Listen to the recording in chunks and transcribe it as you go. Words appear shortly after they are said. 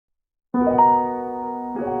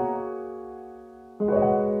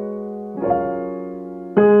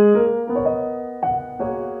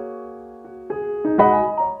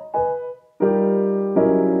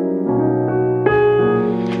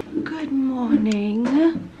morning.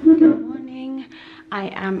 Good morning. I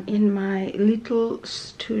am in my little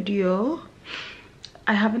studio.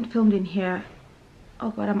 I haven't filmed in here.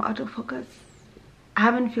 Oh god, I'm out of focus. I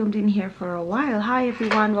haven't filmed in here for a while. Hi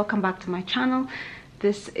everyone, welcome back to my channel.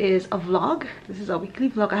 This is a vlog. This is a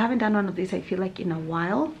weekly vlog. I haven't done one of these, I feel like, in a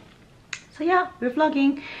while. So yeah, we're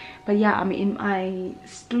vlogging. But yeah, I'm in my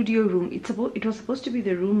studio room. It was supposed to be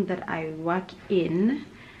the room that I work in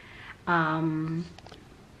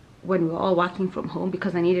when we were all working from home,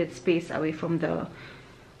 because I needed space away from the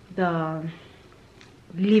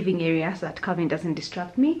living area so that Calvin doesn't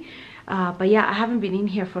distract me. But yeah, I haven't been in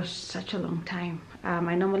here for such a long time.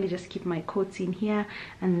 I normally just keep my coats in here,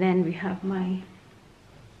 and then we have my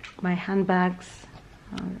handbags.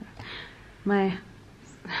 My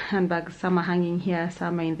handbags, some are hanging here,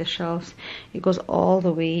 some are in the shelves. It goes all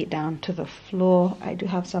the way down to the floor. I do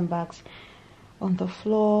have some bags on the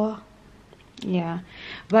floor. Yeah,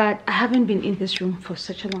 but I haven't been in this room for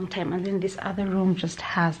such a long time. And then this other room just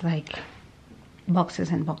has like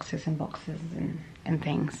boxes and boxes and boxes and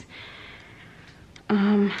things.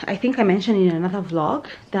 I think I mentioned in another vlog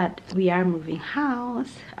that we are moving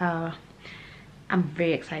house. I'm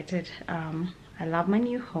very excited. I love my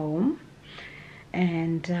new home,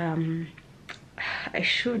 and I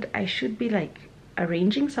should be like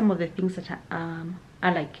arranging some of the things that are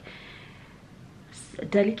like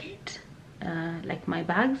delicate. Like my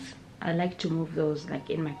bags, I like to move those like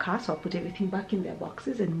in my car, so I'll put everything back in their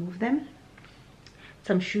boxes and move them.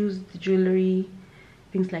 Some shoes, jewelry,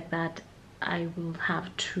 things like that, I will have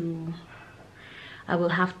to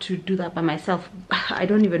do that by myself. I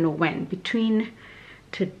don't even know when. Between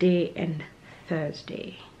today and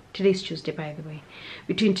Thursday. Today's Tuesday, by the way.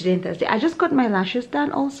 Between today and Thursday. I just got my lashes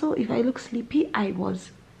done also. If I look sleepy, I was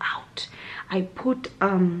out. I put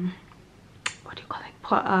what do you call it,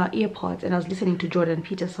 earpods, and I was listening to Jordan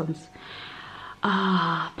Peterson's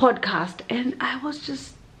podcast, and I was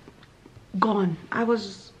just gone. I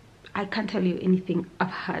can't tell you anything I've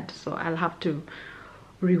had, so I'll have to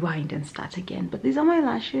rewind and start again. But these are my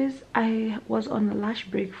lashes. I was on a lash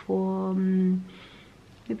break for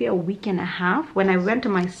maybe a week and a half. When I went to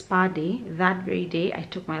my spa day, that very day I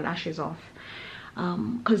took my lashes off,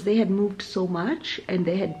 because they had moved so much and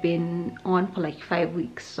they had been on for like 5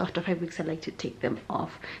 weeks. So after 5 weeks I like to take them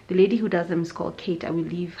off. The lady who does them is called Kate. I will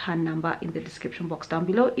leave her number in the description box down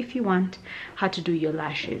below if you want her to do your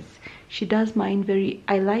lashes. She does mine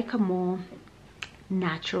I like a more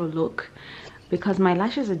natural look, because my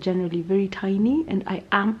lashes are generally very tiny and I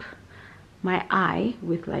amp my eye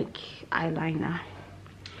with like eyeliner.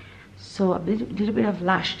 So a little bit of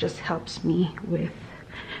lash just helps me with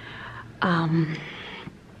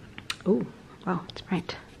oh wow, it's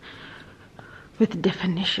bright, with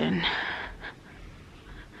definition.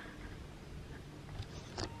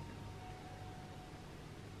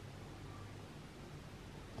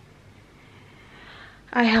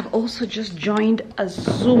 I have also just joined a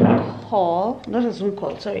Zoom call, not a Zoom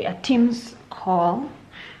call, sorry, a Teams call.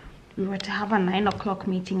 We were to have a 9 o'clock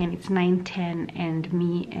meeting and it's 9:10, and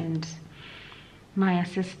me and my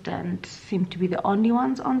assistant seem to be the only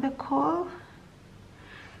ones on the call.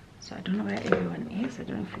 So I don't know where everyone is. I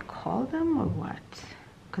don't know if we call them or what,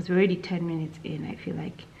 because we're already 10 minutes in. I feel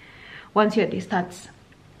like once your day starts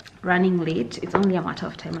running late, it's only a matter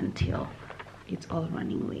of time until it's all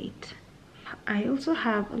running late. I also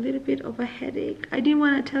have a little bit of a headache. I didn't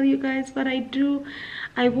want to tell you guys, but I do.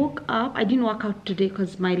 I woke up. I didn't work out today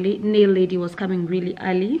because my nail lady was coming really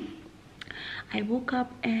early. I woke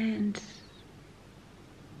up and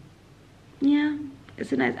yeah,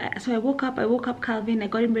 it's nice. So I woke up Calvin, I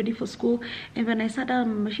got him ready for school, and when I sat down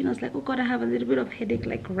on my machine, I was like, oh god, I have a little bit of headache,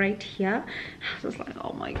 like right here. I was like,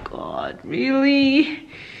 oh my god, really?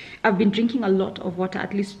 I've been drinking a lot of water,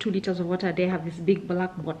 at least 2 liters of water a day. I have this big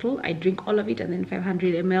black bottle. I drink all of it, and then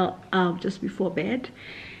 500 ml just before bed.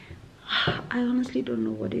 I honestly don't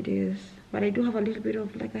know what it is, but I do have a little bit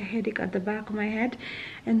of like a headache at the back of my head,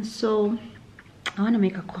 and so I want to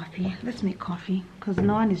make a coffee. Let's make coffee because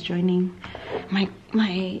no one is joining my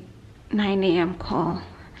 9 a.m. call.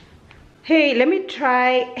 Hey, let me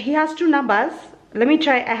try. He has 2 numbers. Let me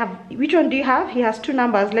try. I have, which one do you have? He has 2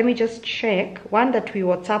 numbers. Let me just check. One that we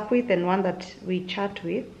WhatsApp with and one that we chat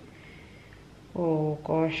with. Oh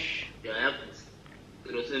gosh. Yeah, I have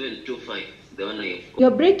 0725. The one I have.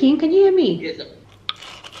 You're breaking. Can you hear me? Yes, sir.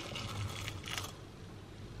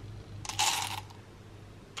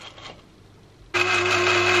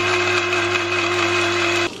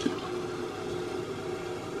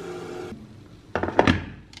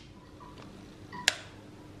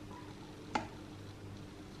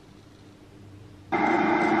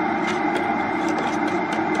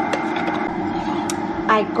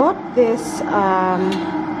 I got this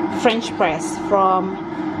French press from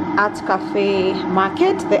Art Cafe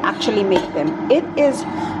Market. They actually make them. It is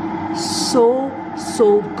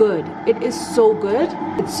so good. It is so good.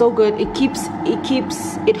 It's so good. It keeps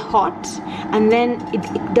it hot, and then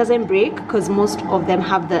it doesn't break, because most of them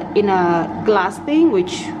have the inner glass thing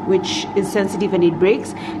which is sensitive and it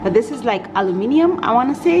breaks. But this is like aluminium, I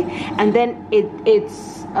want to say, and then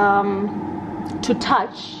it's to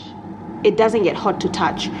touch, it doesn't get hot to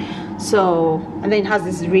touch. So, and then it has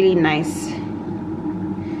this really nice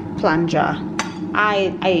plunger.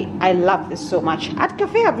 I love this so much. At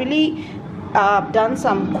Cafe I've really done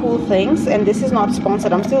some cool things, and this is not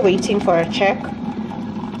sponsored. I'm still waiting for a check.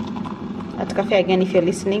 At Cafe, again, if you're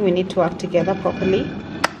listening, we need to work together properly.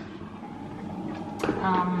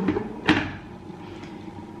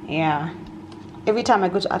 Yeah, every time I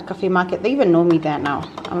go to Art Cafe Market, they even know me there now.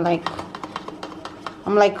 I'm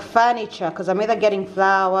like furniture, because I'm either getting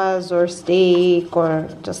flowers or steak or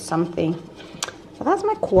just something. So that's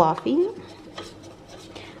my coffee.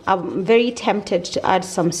 I'm very tempted to add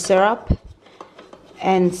some syrup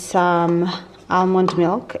and some almond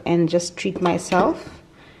milk and just treat myself,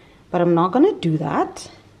 but I'm not gonna do that.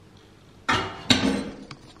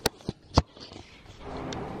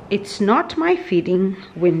 It's not my feeding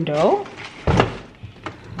window.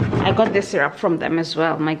 I got the syrup from them as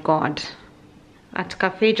well. My God, at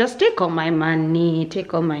Cafe, just take all my money.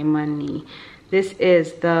 Take all my money. This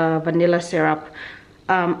is the vanilla syrup.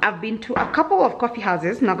 I've been to a couple of coffee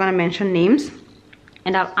houses, not gonna mention names,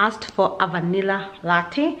 and I've asked for a vanilla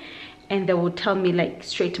latte, and they would tell me like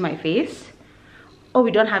straight to my face, oh,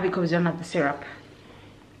 we don't have it because we don't have the syrup.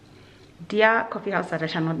 Dear coffee house that I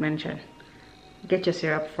shall not mention, get your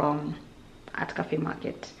syrup from Art Cafe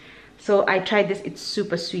Market. So I tried this. It's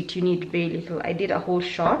super sweet. You need very little. I did a whole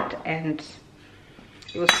shot and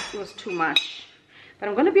it was too much. But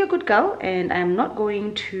I'm gonna be a good girl, and I'm not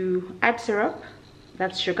going to add syrup.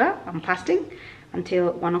 That's sugar. I'm fasting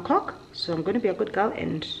until 1 o'clock, so I'm going to be a good girl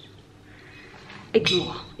and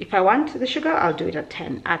ignore. If I want the sugar, I'll do it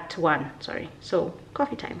at 1, sorry. So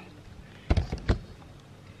coffee time.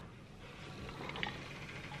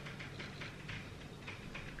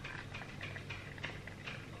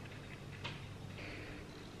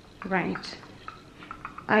 Right,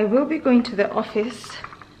 I will be going to the office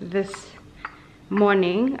this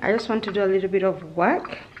morning. I just want to do a little bit of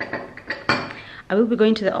work. I will be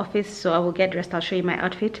going to the office, so I will get dressed. I'll show you my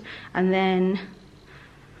outfit, and then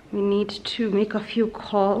we need to make a few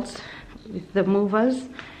calls with the movers,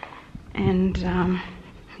 and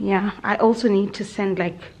yeah, I also need to send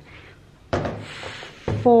like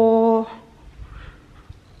four,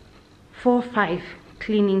 5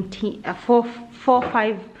 cleaning team,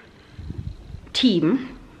 4-5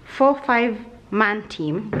 team, 4-5-man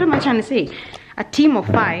team. What am I trying to say? A team of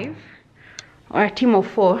 5 or a team of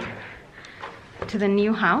 4 to the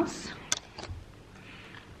new house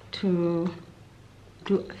to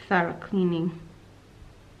do thorough cleaning.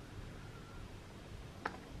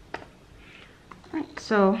 Right,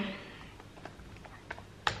 so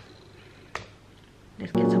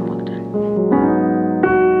let's get some work done.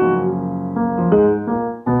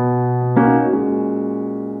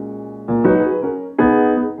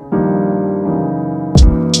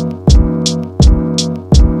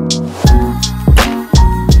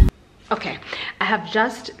 Okay, I have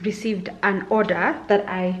just received an order that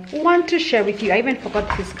I want to share with you. I even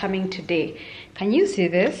forgot this is coming today. Can you see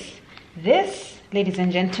this? This, ladies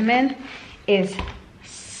and gentlemen, is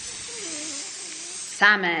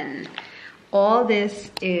salmon. All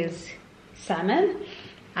this is salmon.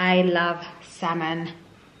 I love salmon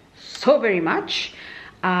so very much.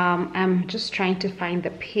 I'm just trying to find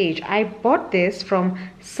the page. I bought this from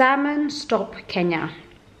Salmon Stop Kenya.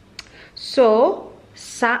 So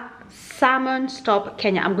Salmon Stop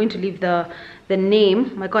Kenya. I'm going to leave the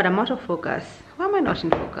name. My God, I'm out of focus. Why am I not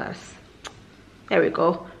in focus? There we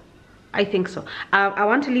go. I think so. I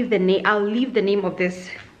want to leave the name. I'll leave the name of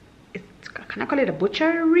this. Can I call it a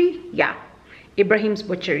butchery? Yeah, Ibrahim's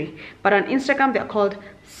Butchery. But on Instagram, they're called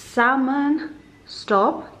Salmon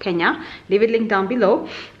Stop Kenya. Leave it link down below.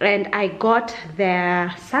 And I got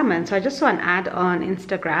their salmon. So I just saw an ad on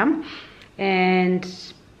Instagram,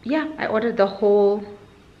 and yeah, I ordered the whole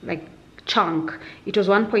like chunk. It was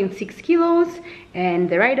 1.6 kilos and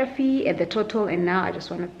the rider fee and the total, and now I just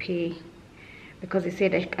want to pay because they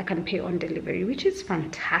said I can pay on delivery, which is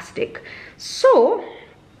fantastic. So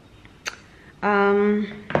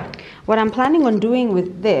what I'm planning on doing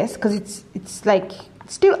with this, because it's like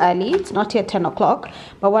still early, it's not yet 10 o'clock,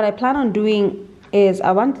 but what I plan on doing is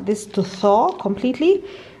I want this to thaw completely,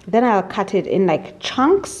 then I'll cut it in like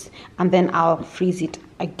chunks, and then I'll freeze it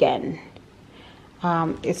again.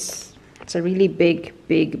 It's a really big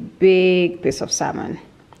piece of salmon.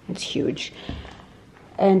 It's huge.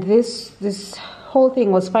 And this whole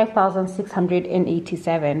thing was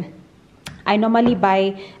 5,687. I normally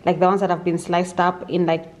buy like the ones that have been sliced up in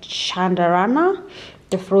like Chandarana,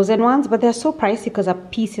 the frozen ones, but they're so pricey because a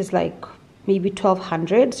piece is like maybe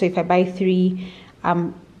 1,200. So if I buy 3,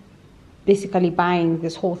 I'm basically buying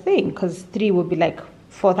this whole thing, because 3 would be like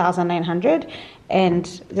 4,900,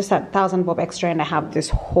 and just 1,000 bob extra, and I have this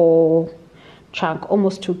whole chunk,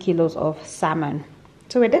 almost 2 kilos of salmon.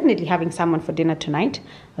 So we're definitely having salmon for dinner tonight,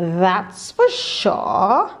 that's for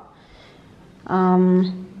sure.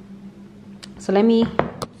 So let me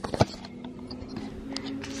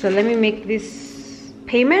make this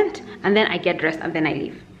payment, and then I get dressed, and then I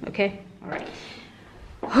leave. Okay, all right.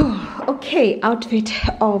 Okay, outfit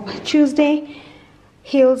of Tuesday: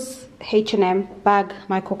 heels H&M, bag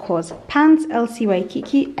Michael Kors, pants LC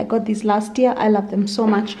Waikiki. I got these last year. I love them so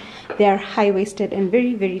much. They are high-waisted and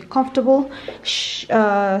very comfortable.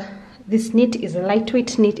 This knit is a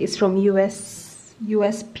lightweight knit. It's from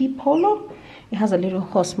USP Polo. It has a little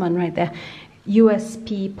horseman right there.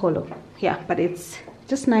 USP Polo. Yeah, but it's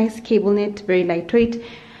just nice cable knit, very lightweight.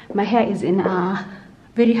 My hair is in a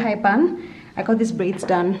very high bun. I got these braids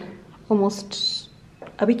done almost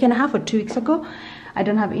a week and a half or 2 weeks ago. I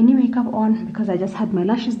don't have any makeup on because I just had my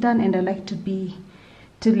lashes done, and I like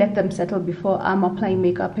to let them settle before I'm applying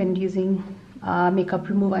makeup and using makeup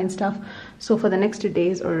remover and stuff. So for the next 2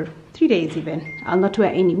 days or 3 days even, I'll not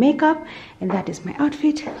wear any makeup, and that is my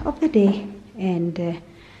outfit of the day. And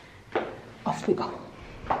off we go.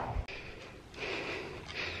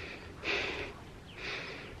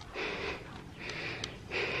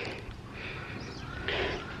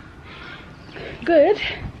 Good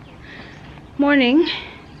morning.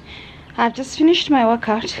 I've just finished my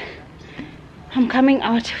workout. I'm coming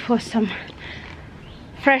out for some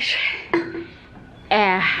fresh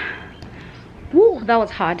air. Woo, that was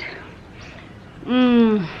hard.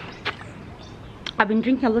 I've been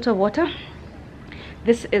drinking a lot of water.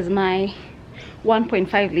 This is my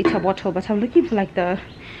 1.5 liter bottle, but I'm looking for like the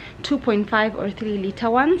 2.5 or 3 liter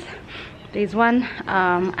ones. There's one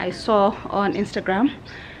I saw on Instagram,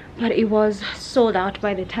 but it was sold out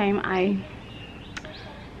by the time I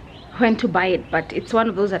went to buy it. But it's one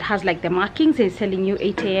of those that has like the markings. It's telling you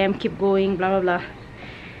 8 a.m, keep going, blah blah blah.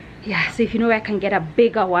 Yeah, so if you know where I can get a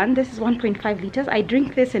bigger one, this is 1.5 liters. I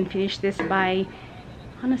drink this and finish this by,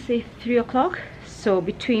 I want to say 3 o'clock. So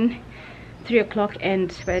between 3 o'clock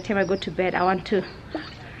and by the time I go to bed, I want to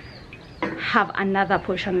have another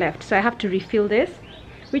portion left. So I have to refill this,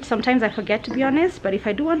 which sometimes I forget, to be honest. But if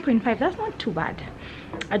I do 1.5, that's not too bad.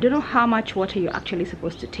 I don't know how much water you're actually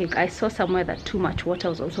supposed to take. I saw somewhere that too much water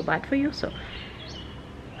was also bad for you, so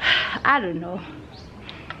I don't know.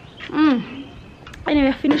 Anyway,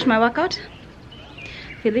 I finished my workout,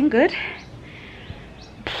 feeling good.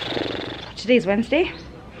 Today is Wednesday.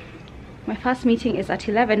 My first meeting is at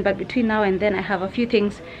 11, but between now and then I have a few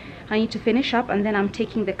things I need to finish up, and then I'm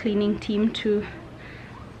taking the cleaning team to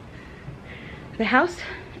the house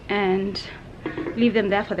and leave them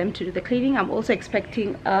there for them to do the cleaning. I'm also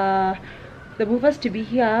expecting the movers to be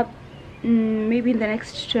here maybe in the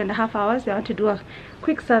next 2.5 hours. They want to do a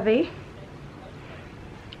quick survey.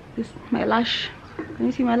 This, my lash, can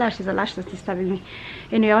you see my lash? There's a lash that's disturbing me.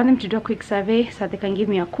 Anyway, I want them to do a quick survey so they can give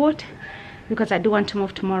me a quote, because I do want to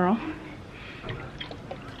move tomorrow.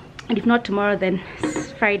 And if not tomorrow, then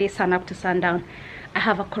Friday sun up to sundown. I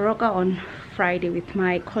have a koroga on Friday with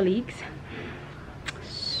my colleagues.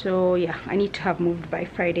 So yeah, I need to have moved by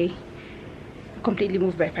Friday, completely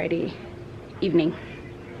moved by Friday evening.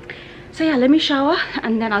 So yeah, let me shower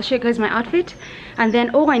and then I'll show you guys my outfit. And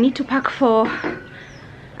then I need to pack for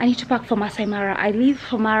Masai Mara. I leave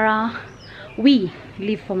for Mara, we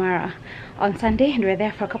leave for Mara on Sunday, and we're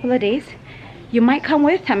there for a couple of days. You might come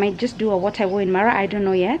with. I might just do a what I wore in Mara, I don't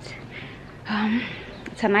know yet.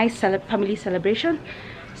 It's a nice family celebration,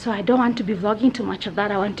 so I don't want to be vlogging too much of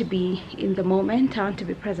that. I want to be in the moment, I want to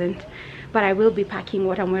be present. But I will be packing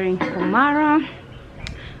what I'm wearing for Mara.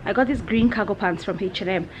 I got these green cargo pants from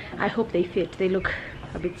H&M. I hope they fit. They look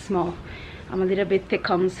a bit small. I'm a little bit thick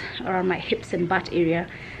comes around my hips and butt area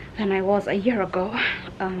than I was a year ago.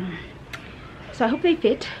 So I hope they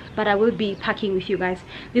fit, but I will be packing with you guys.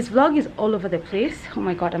 This vlog is all over the place. Oh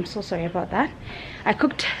my god, I'm so sorry about that. I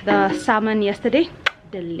cooked the salmon yesterday.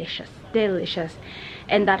 Delicious, delicious.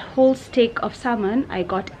 And that whole steak of salmon, I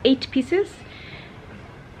got 8 pieces,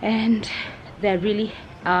 and they're really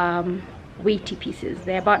weighty pieces.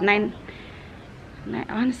 They're about I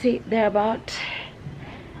want to say they're about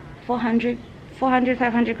 400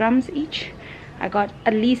 500 grams each. I got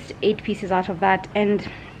at least 8 pieces out of that, and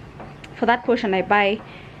for that portion I buy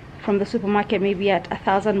from the supermarket maybe at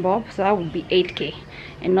 1,000 bob, so that would be 8k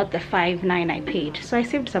and not the 5.9 I paid. So I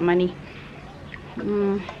saved some money.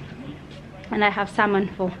 And I have salmon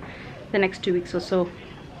for the next 2 weeks or so.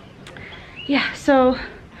 Yeah, so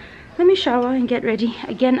let me shower and get ready.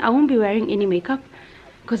 Again, I won't be wearing any makeup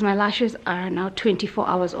because my lashes are now 24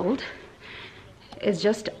 hours old. It's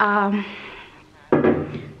just a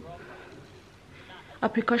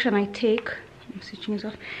precaution I take. I'm switching this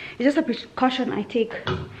off. It's just a precaution I take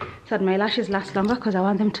so that my lashes last longer, because I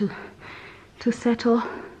want them to settle.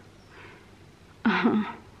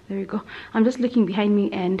 There we go. I'm just looking behind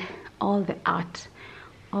me and all the art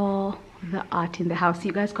in the house.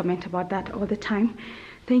 You guys comment about that all the time.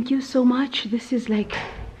 Thank you so much. This is like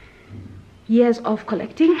years of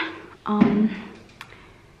collecting.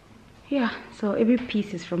 Yeah, so every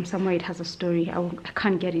piece is from somewhere. It has a story. I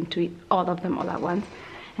can't get into it, all of them all at once,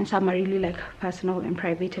 and some are really like personal and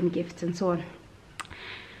private and gifts and so on.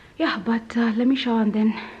 Yeah, but let me shower and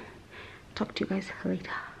then talk to you guys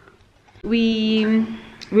later. We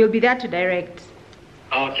will be there to direct.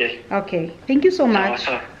 Okay. Okay, thank you so much.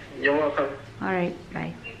 You're welcome. All right,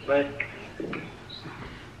 bye. Bye.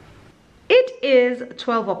 It is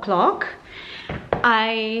 12 o'clock.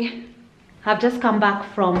 I have just come back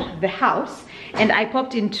from the house and I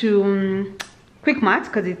popped into Quick Mart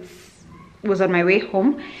because it was on my way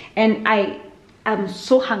home, and I am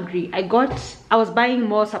so hungry. I was buying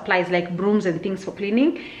more supplies like brooms and things for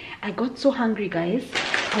cleaning. I got so hungry, guys.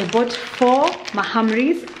 I bought 4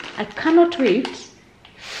 mahamris. I cannot wait.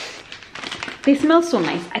 They smell so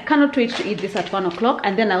nice. I cannot wait to eat this at 1 o'clock.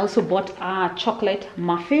 And then I also bought a chocolate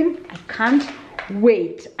muffin. I can't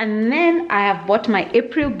wait. And then I have bought my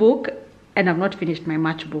April book, and I've not finished my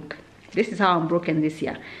March book. This is how I'm broken this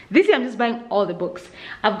year. This year I'm just buying all the books.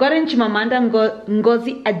 I've gotten Chimamanda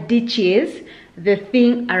Ngozi Adichie's The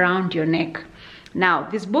Thing Around Your Neck. Now,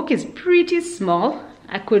 this book is pretty small.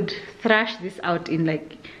 I could thrash this out in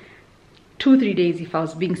like 2-3 days if I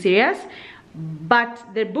was being serious. But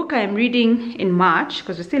the book I am reading in March,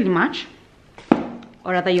 because we're still in March,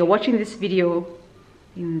 or rather you're watching this video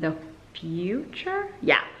in the future,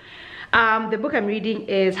 yeah. The book I'm reading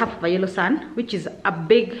is Half of a Yellow Sun, which is a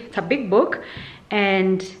big book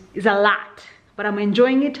and is a lot, but I'm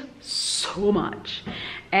enjoying it so much.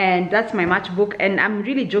 And that's my March book, and I'm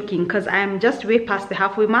really joking because I'm just way past the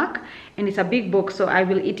halfway mark, and it's a big book, so I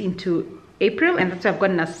will eat into April, and that's why I've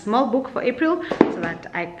gotten a small book for April, so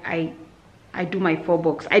that I do my 4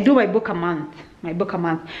 books. I do my book a month.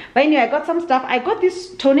 But anyway, I got some stuff. I got these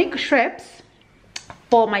tonic shrubs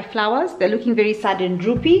for my flowers. They're looking very sad and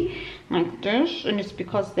droopy like this, and it's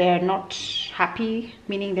because they're not happy,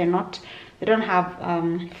 meaning they don't have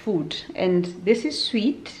food. And this is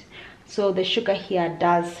sweet, so the sugar here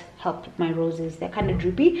does help my roses. They're kind of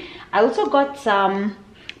droopy. I also got some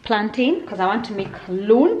plantain because I want to make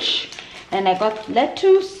lunch, and I got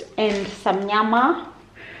lettuce and some nyama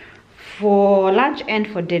for lunch and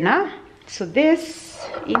for dinner. So this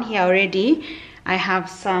in here already, I have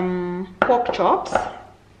some pork chops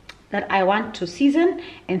that I want to season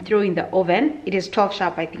and throw in the oven. It is 12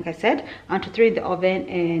 sharp, I think I said. I want to throw in the oven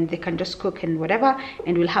and they can just cook and whatever.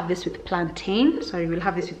 And we'll have this with plantain. Sorry, we'll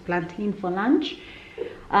have this with plantain for lunch.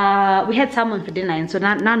 We had salmon for dinner, and so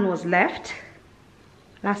none was left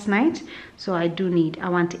last night. So I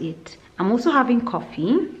want to eat. I'm also having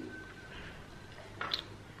coffee.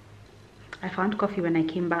 I found coffee when I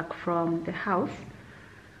came back from the house.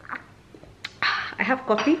 I have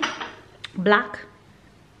coffee, black,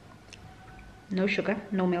 no sugar,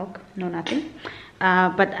 no milk, no nothing.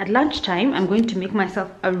 But at lunchtime, I'm going to make myself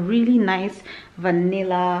a really nice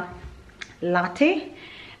vanilla latte,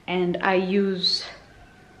 and I use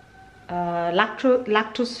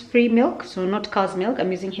lactose-free milk, so not cow's milk.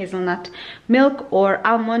 I'm using hazelnut milk or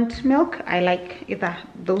almond milk. I like either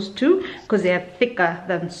those two because they are thicker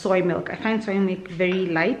than soy milk. I find soy milk very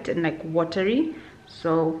light and like watery,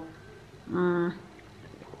 so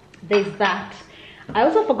there's that. I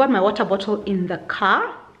also forgot my water bottle in the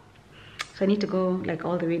car, so I need to go like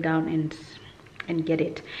all the way down and get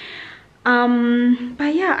it.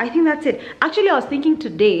 But yeah, I think that's it. Actually, I was thinking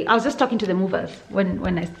today, I was just talking to the movers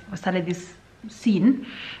when I started this scene.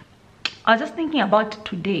 I was just thinking about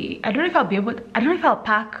today. I don't know if I'll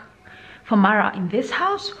pack for Mara in this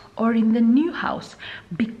house or in the new house,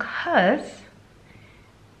 because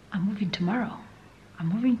I'm moving tomorrow.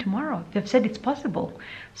 They've said it's possible,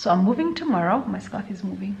 so I'm moving tomorrow. My scarf is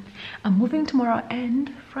moving. I'm moving tomorrow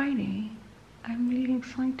and Friday. I'm really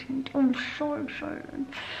excited. I'm so excited.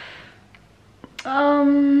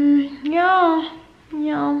 Yeah.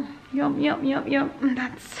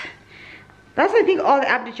 That's I think all the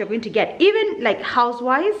updates you're going to get, even like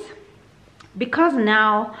house-wise, because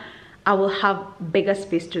now I will have bigger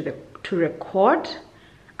space to record.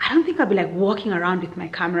 I don't think I'll be like walking around with my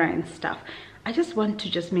camera and stuff. I just want to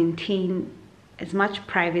just maintain as much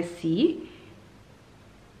privacy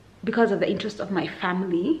because of the interest of my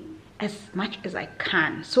family as much as I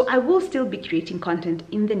can. So I will still be creating content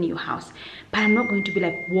in the new house, but I'm not going to be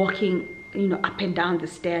like walking, you know, up and down the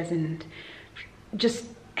stairs and just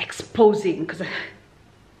exposing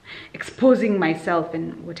myself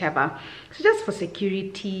and whatever. So just for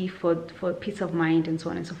security, for peace of mind and so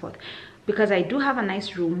on and so forth, because I do have a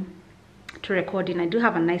nice room to record in. I do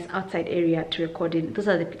have a nice outside area to record in. Those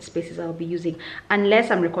are the spaces I'll be using unless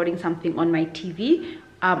I'm recording something on my TV.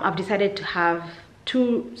 I've decided to have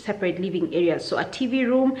 2 separate living areas, so a TV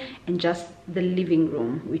room and just the living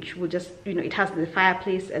room, which will just, you know, it has the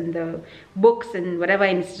fireplace and the books and whatever,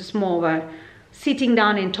 and it's just more of a sitting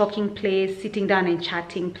down and talking place, sitting down and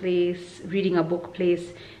chatting place, reading a book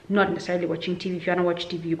place, not necessarily watching TV. If you want to watch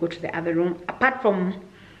TV, you go to the other room. Apart from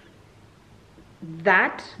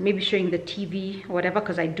that, maybe showing the TV or whatever,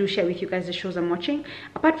 because I do share with you guys the shows I'm watching.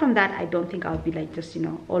 Apart from that, I don't think I'll be like just, you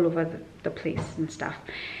know, all over the place and stuff.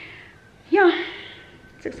 Yeah,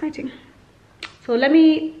 it's exciting. So let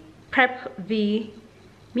me prep the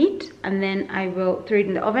meat and then I will throw it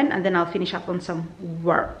in the oven and then I'll finish up on some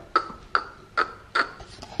work.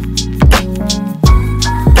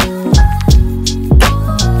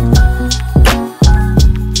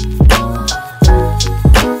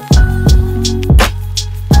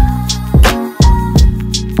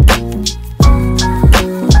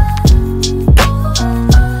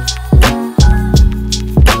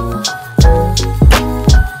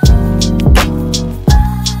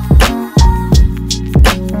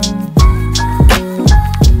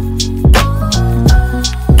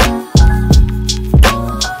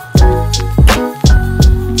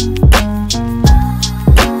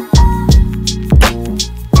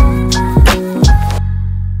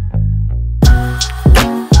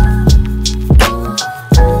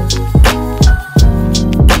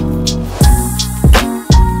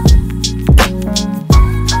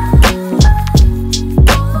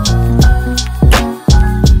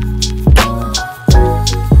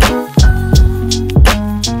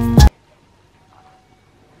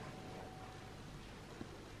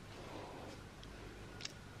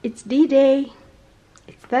 It's D-Day,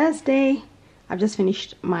 it's Thursday. I've just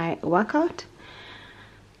finished my workout.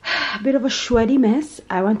 A bit of a sweaty mess.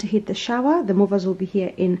 I want to hit the shower. The movers will be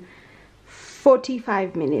here in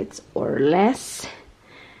 45 minutes or less.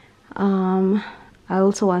 I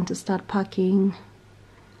also want to start packing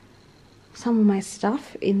some of my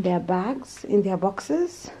stuff in their bags, in their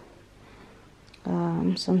boxes.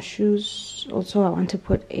 Some shoes also I want to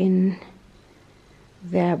put in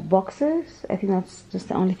their boxes. I think that's just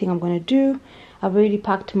the only thing I'm going to do. I've already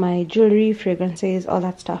packed my jewelry, fragrances, all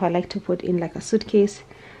that stuff. I like to put in like a suitcase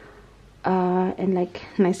and like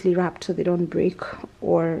nicely wrapped so they don't break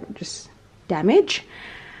or just damage.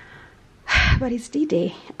 But it's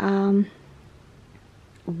D-Day.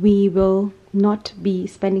 We will not be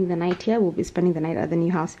spending the night here. We'll be spending the night at the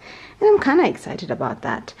new house, and I'm kind of excited about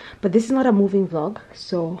that. But this is not a moving vlog,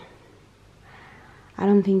 so I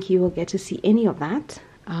don't think you will get to see any of that.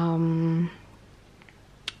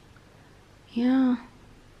 Yeah,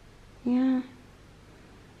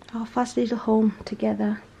 our first little home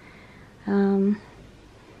together. It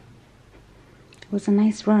was a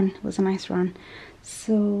nice run.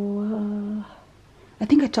 So I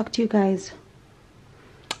think I talked to you guys,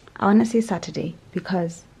 I want to say Saturday,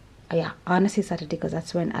 because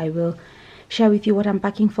that's when I will share with you what I'm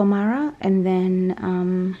packing for Mara, and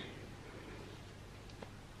then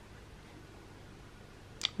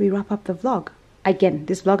we wrap up the vlog. Again,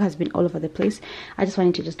 this vlog has been all over the place. I just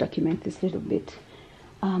wanted to just document this little bit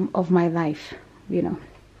of my life, you know.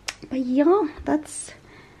 But yeah, that's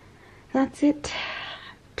it.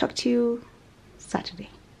 Talk to you Saturday.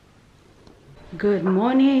 Good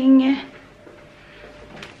morning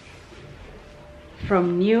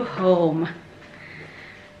from new home.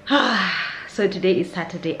 So today is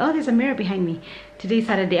Saturday. Oh, there's a mirror behind me. Today is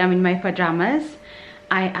Saturday. I'm in my pajamas.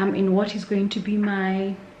 I am in what is going to be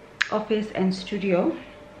my office and studio.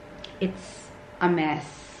 It's a mess.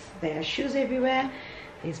 There are shoes everywhere.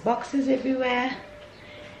 There's boxes everywhere.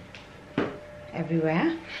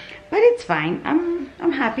 But it's fine.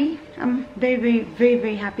 I'm happy. I'm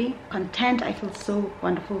very happy, content. I feel so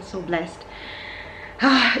wonderful, so blessed.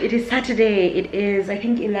 It is Saturday. It is, I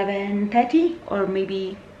think, 11:30 or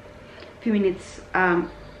maybe a few minutes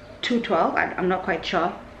 2:12. I'm not quite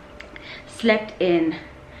sure. Slept in,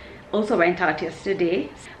 also went out yesterday,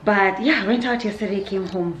 but yeah, went out yesterday, came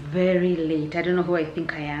home very late. I don't know who I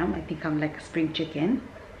think I am. I think I'm like a spring chicken.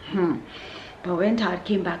 But went out,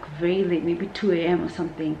 came back very late, maybe 2 a.m. or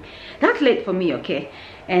something. That's late for me, okay?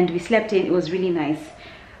 And we slept in. It was really nice.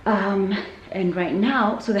 And right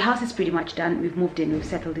now, so the house is pretty much done. We've moved in, we've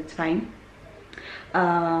settled, it's fine.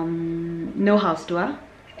 No house tour,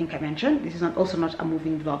 I think I mentioned. This is also not a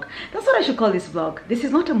moving vlog. That's what I should call this vlog. This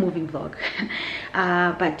is not a moving vlog.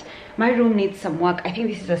 But my room needs some work. I think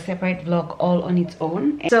this is a separate vlog all on its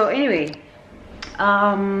own. So anyway,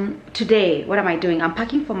 today, what am I doing? I'm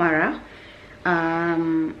packing for Mara.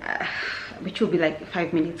 Which will be like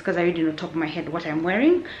 5 minutes because I already know top of my head what I'm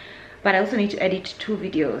wearing. But I also need to edit 2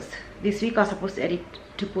 videos. This week I was supposed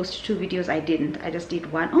to post 2 videos. I didn't. I just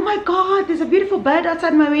did 1. Oh my god, there's a beautiful bird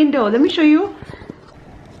outside my window. Let me show you.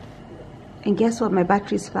 And guess what? My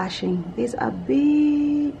battery is flashing. There's a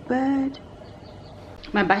big bird.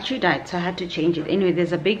 My battery died, so I had to change it. Anyway,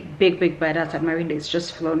 there's a big bird outside my window. It's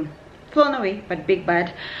just flown away, but big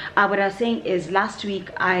bird. What I was saying is last week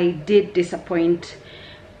I did disappoint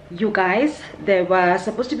you guys. There were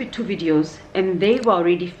supposed to be 2 videos and they were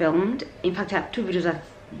already filmed. In fact, I have 2 videos that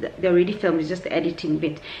they're already filmed. It's just the editing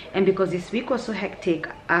bit, and because this week was so hectic,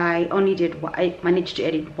 I managed to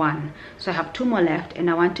edit 1, so I have 2 more left, and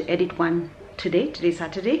I want to edit 1 today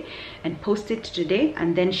Saturday, and post it today,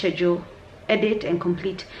 and then edit and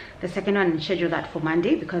complete the second one and schedule that for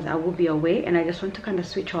Monday, because I will be away and I just want to kind of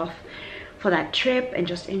switch off for that trip and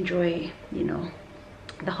just enjoy, you know,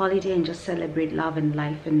 the holiday and just celebrate love and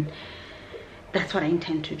life, and that's what I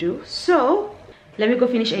intend to do. So let me go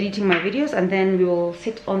finish editing my videos and then we will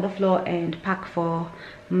sit on the floor and pack for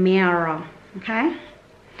Mara. Okay,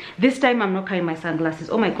 this time I'm not carrying my sunglasses.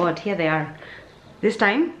 Oh my god, here they are. This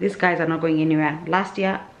time these guys are not going anywhere. Last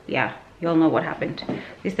year, yeah, you all know what happened.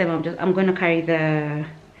 This time I'm going to carry the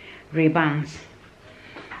Ray-Bans.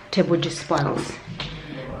 Table just spoils.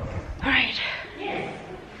 All right.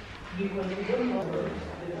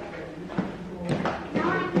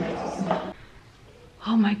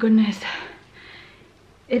 Oh my goodness,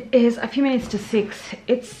 it is a few minutes to 6.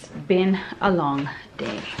 It's been a long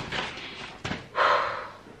day.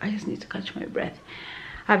 I just need to catch my breath.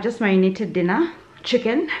 I've just marinated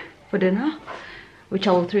chicken for dinner, which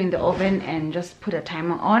I will throw in the oven and just put a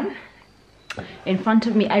timer on. In front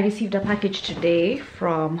of me, I received a package today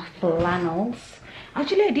from Flannels.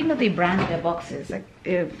 Actually, I didn't know they brand their boxes like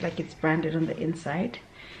it's branded on the inside.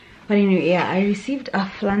 But anyway, yeah, I received a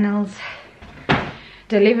Flannels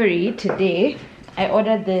delivery today. I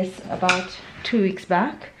ordered this about 2 weeks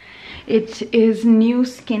back. It is new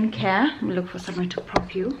skincare. Let me look for somewhere to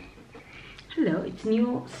prop you. Hello, it's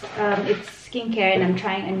new. It's skincare, and I'm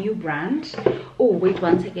trying a new brand. Oh wait,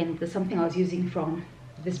 one second. There's something I was using from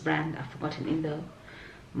this brand. I've forgotten in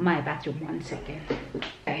my bathroom. 1 second.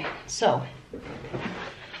 Okay, so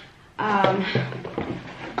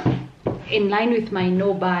in line with my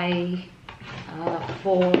no buy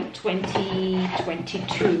for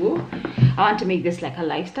 2022, I want to make this like a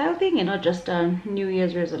lifestyle thing and not just a New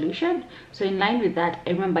Year's resolution. So in line with that,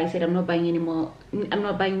 I remember I said I'm not buying anymore. I'm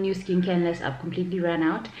not buying new skincare unless I've completely run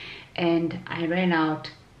out, and I ran out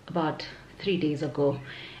about 3 days ago,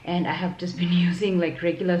 and I have just been using like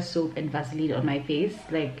regular soap and Vaseline on my face.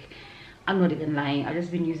 Like, I'm not even lying, I've just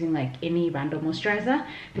been using like any random moisturizer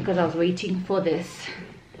because I was waiting for this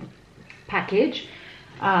package.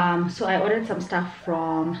 So I ordered some stuff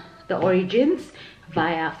from the Origins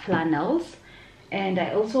via Flannels, and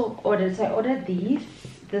I also ordered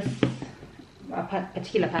this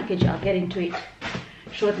particular package. I'll get into it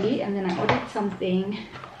shortly. And then I ordered something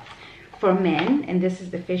for men, and this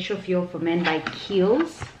is the facial fuel for men by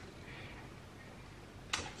Kiehl's.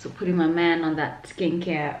 So putting my man on that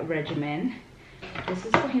skincare regimen. This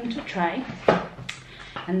is for him to try.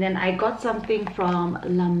 And then I got something from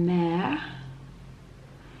La Mer.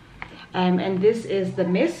 And this is the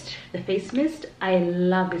mist, the face mist. I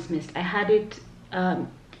love this mist. I had it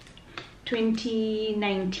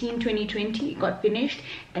 2019, 2020, it got finished,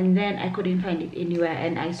 and then I couldn't find it anywhere,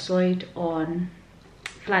 and I saw it on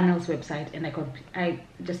Flannel's website, and I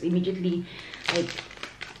just immediately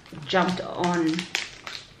jumped on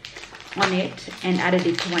it and added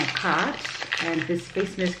it to my cart. And this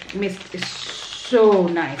face mist is so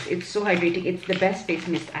nice. It's so hydrating. It's the best face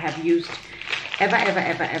mist I have used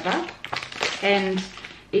ever. And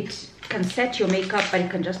it can set your makeup, but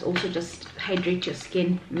it can also just hydrate your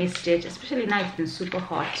skin, mist it, especially now it's been super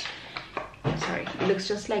hot. Sorry, it looks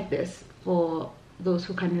just like this for those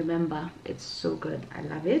who can remember. It's so good. I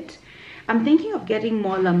love it. I'm thinking of getting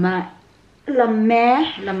more La Mer La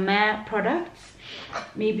Mer products.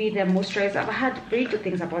 Maybe the moisturizer. I've had very good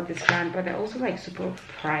things about this brand, but they're also like super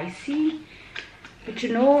pricey. But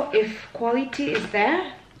you know, if quality is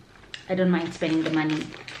there, I don't mind spending the money.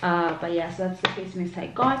 But yeah, so that's the face mist I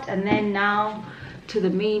got. And then now to the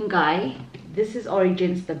main guy. This is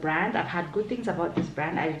Origins, the brand. I've had good things about this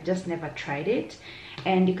brand. I just never tried it.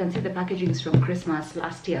 And you can see the packaging is from Christmas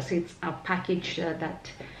last year. So it's a package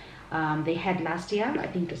that they had last year. I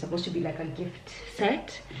think it was supposed to be like a gift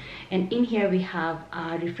set. And in here we have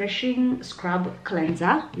a refreshing scrub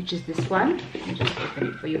cleanser, which is this one. Let me just open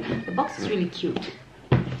it for you. The box is really cute.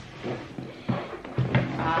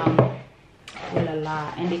 Oh la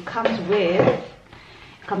la. And it comes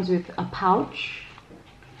with a pouch.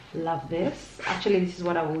 Love this. Actually, this is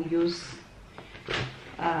what I will use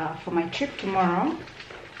for my trip tomorrow.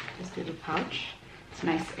 This little pouch. It's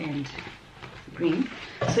nice and green.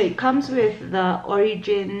 So it comes with the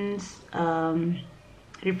Origins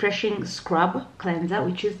refreshing scrub cleanser,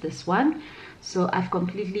 which is this one. So I've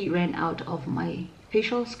completely ran out of my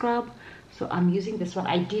facial scrub, so I'm using this one.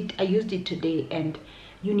 I used it today, and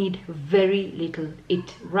you need very little.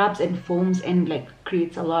 It rubs and foams and like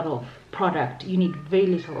creates a lot of product. You need very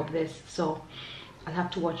little of this, so I'll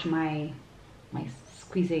have to watch my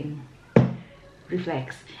squeezing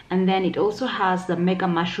reflex. And then it also has the Mega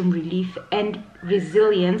Mushroom Relief and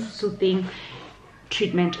Resilience Soothing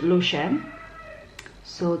Treatment Lotion.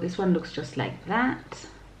 So this one looks just like that.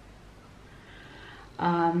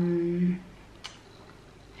 And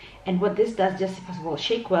what this does, just first of all,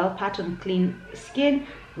 shake well, pat on clean skin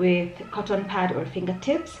with cotton pad or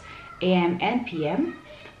fingertips, AM and PM.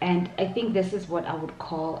 And I think this is what I would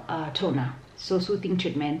call a toner. So soothing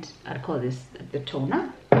treatment, I'd call this the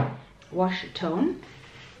toner. Wash tone.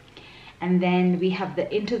 And then we have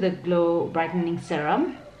the Into the Glow brightening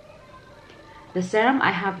serum. The serum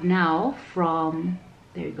I have now from,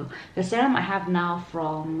 there you go. The serum I have now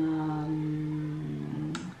from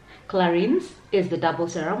Clarins is the double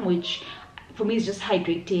serum, which for me is just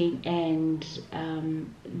hydrating and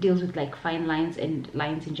deals with like fine lines and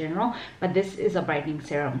lines in general. But this is a brightening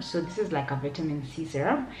serum, so this is like a vitamin C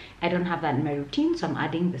serum. I don't have that in my routine, so I'm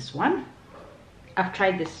adding this one. I've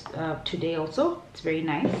tried this today also. It's very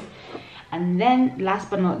nice. And then last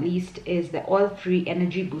but not least is the oil-free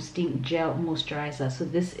energy boosting gel moisturizer. So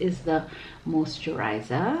this is the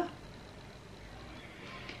moisturizer.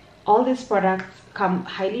 All these products come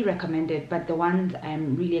highly recommended, but the ones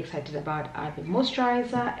I'm really excited about are the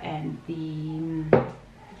moisturizer and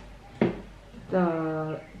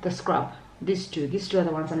the scrub. These two are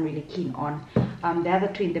the ones I'm really keen on. The other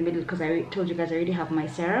two in the middle, because I told you guys I already have my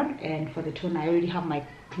serum, and for the toner I already have my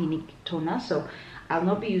Clinique toner, so I'll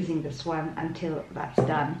not be using this one until that's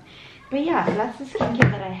done. But yeah, that's the skincare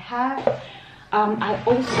that I have. I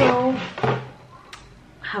also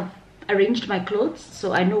have arranged my clothes,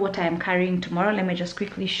 so I know what I am carrying tomorrow. Let me just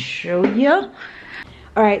quickly show you.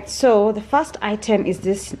 All right, so the first item is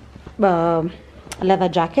this leather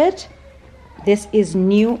jacket. This is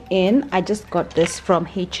new in. I just got this from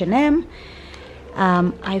H&M.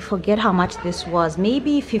 I forget how much this was,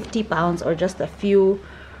 maybe 50 pounds or just a few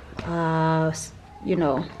you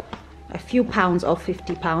know, a few pounds of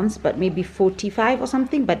 50 pounds, but maybe 45 or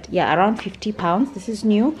something, but yeah, around 50 pounds. This is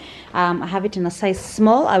new. I have it in a size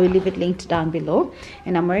small. I will leave it linked down below,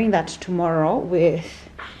 and I'm wearing that tomorrow with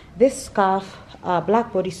this scarf,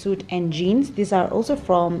 black bodysuit and jeans. These are also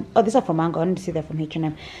from, oh, these are from Mango. I didn't see they're from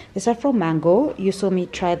H&M. These are from Mango. You saw me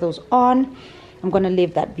try those on. I'm gonna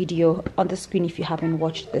leave that video on the screen if you haven't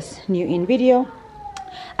watched this new in video.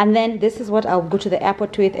 And then this is what I'll go to the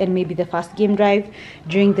airport with, and maybe the first game drive.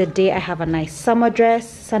 During the day I have a nice summer dress,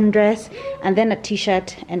 sundress, and then a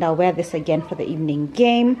t-shirt, and I'll wear this again for the evening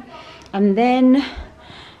game. And then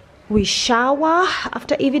we shower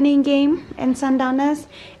after evening game and sundowners,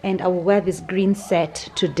 and I will wear this green set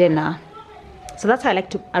to dinner. So that's how I like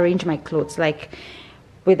to arrange my clothes, like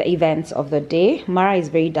with the events of the day. Mara is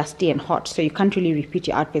very dusty and hot, so you can't really repeat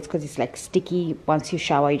your outfits because it's like sticky. Once you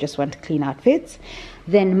shower, you just want clean outfits.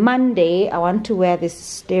 Then Monday, I want to wear this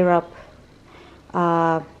stirrup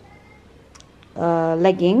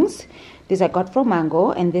leggings. These I got from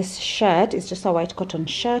Mango, and this shirt is just a white cotton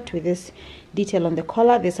shirt with this detail on the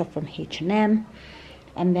collar. These are from H&M.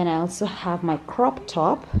 And then I also have my crop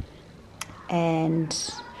top and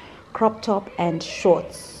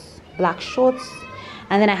shorts, black shorts.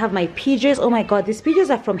 And then I have my PJs. Oh my god, these PJs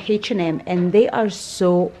are from H&M, and they are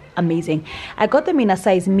so amazing. I got them in a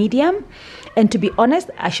size medium, and to be honest,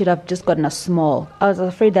 I should have just gotten a small. I was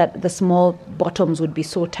afraid that the small bottoms would be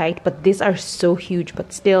so tight, but these are so huge,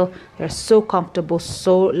 but still they're so comfortable,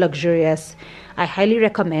 so luxurious. I highly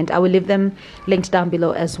recommend. I will leave them linked down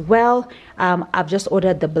below as well. I've just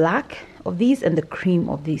ordered the black of these and the cream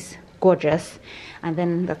of these. Gorgeous. And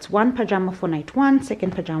then that's one pajama for night 1,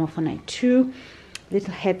 second pajama for night 2,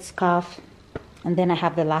 little headscarf. And then I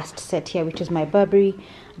have the last set here, which is my Burberry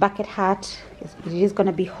bucket hat. It is going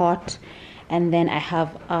to be hot. And then I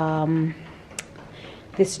have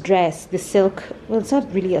this dress, this silk, well, it's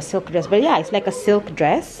not really a silk dress, but yeah, it's like a silk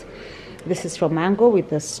dress. This is from Mango with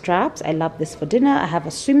the straps. I love this for dinner. I have a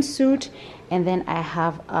swimsuit, and then I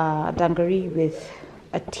have a dungaree with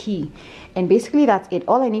a tee. And basically that's it.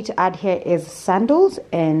 All I need to add here is sandals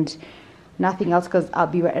and nothing else, because I'll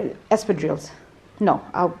be wearing espadrilles. No,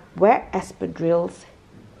 I'll wear espadrilles.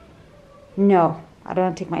 No, I don't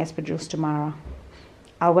want to take my espadrilles tomorrow.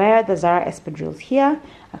 I'll wear the Zara espadrilles here.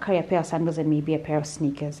 I'll carry a pair of sandals and maybe a pair of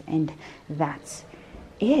sneakers, and that's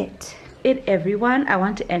it. Everyone, I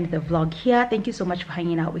want to end the vlog here. Thank you so much for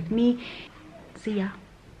hanging out with me. See ya.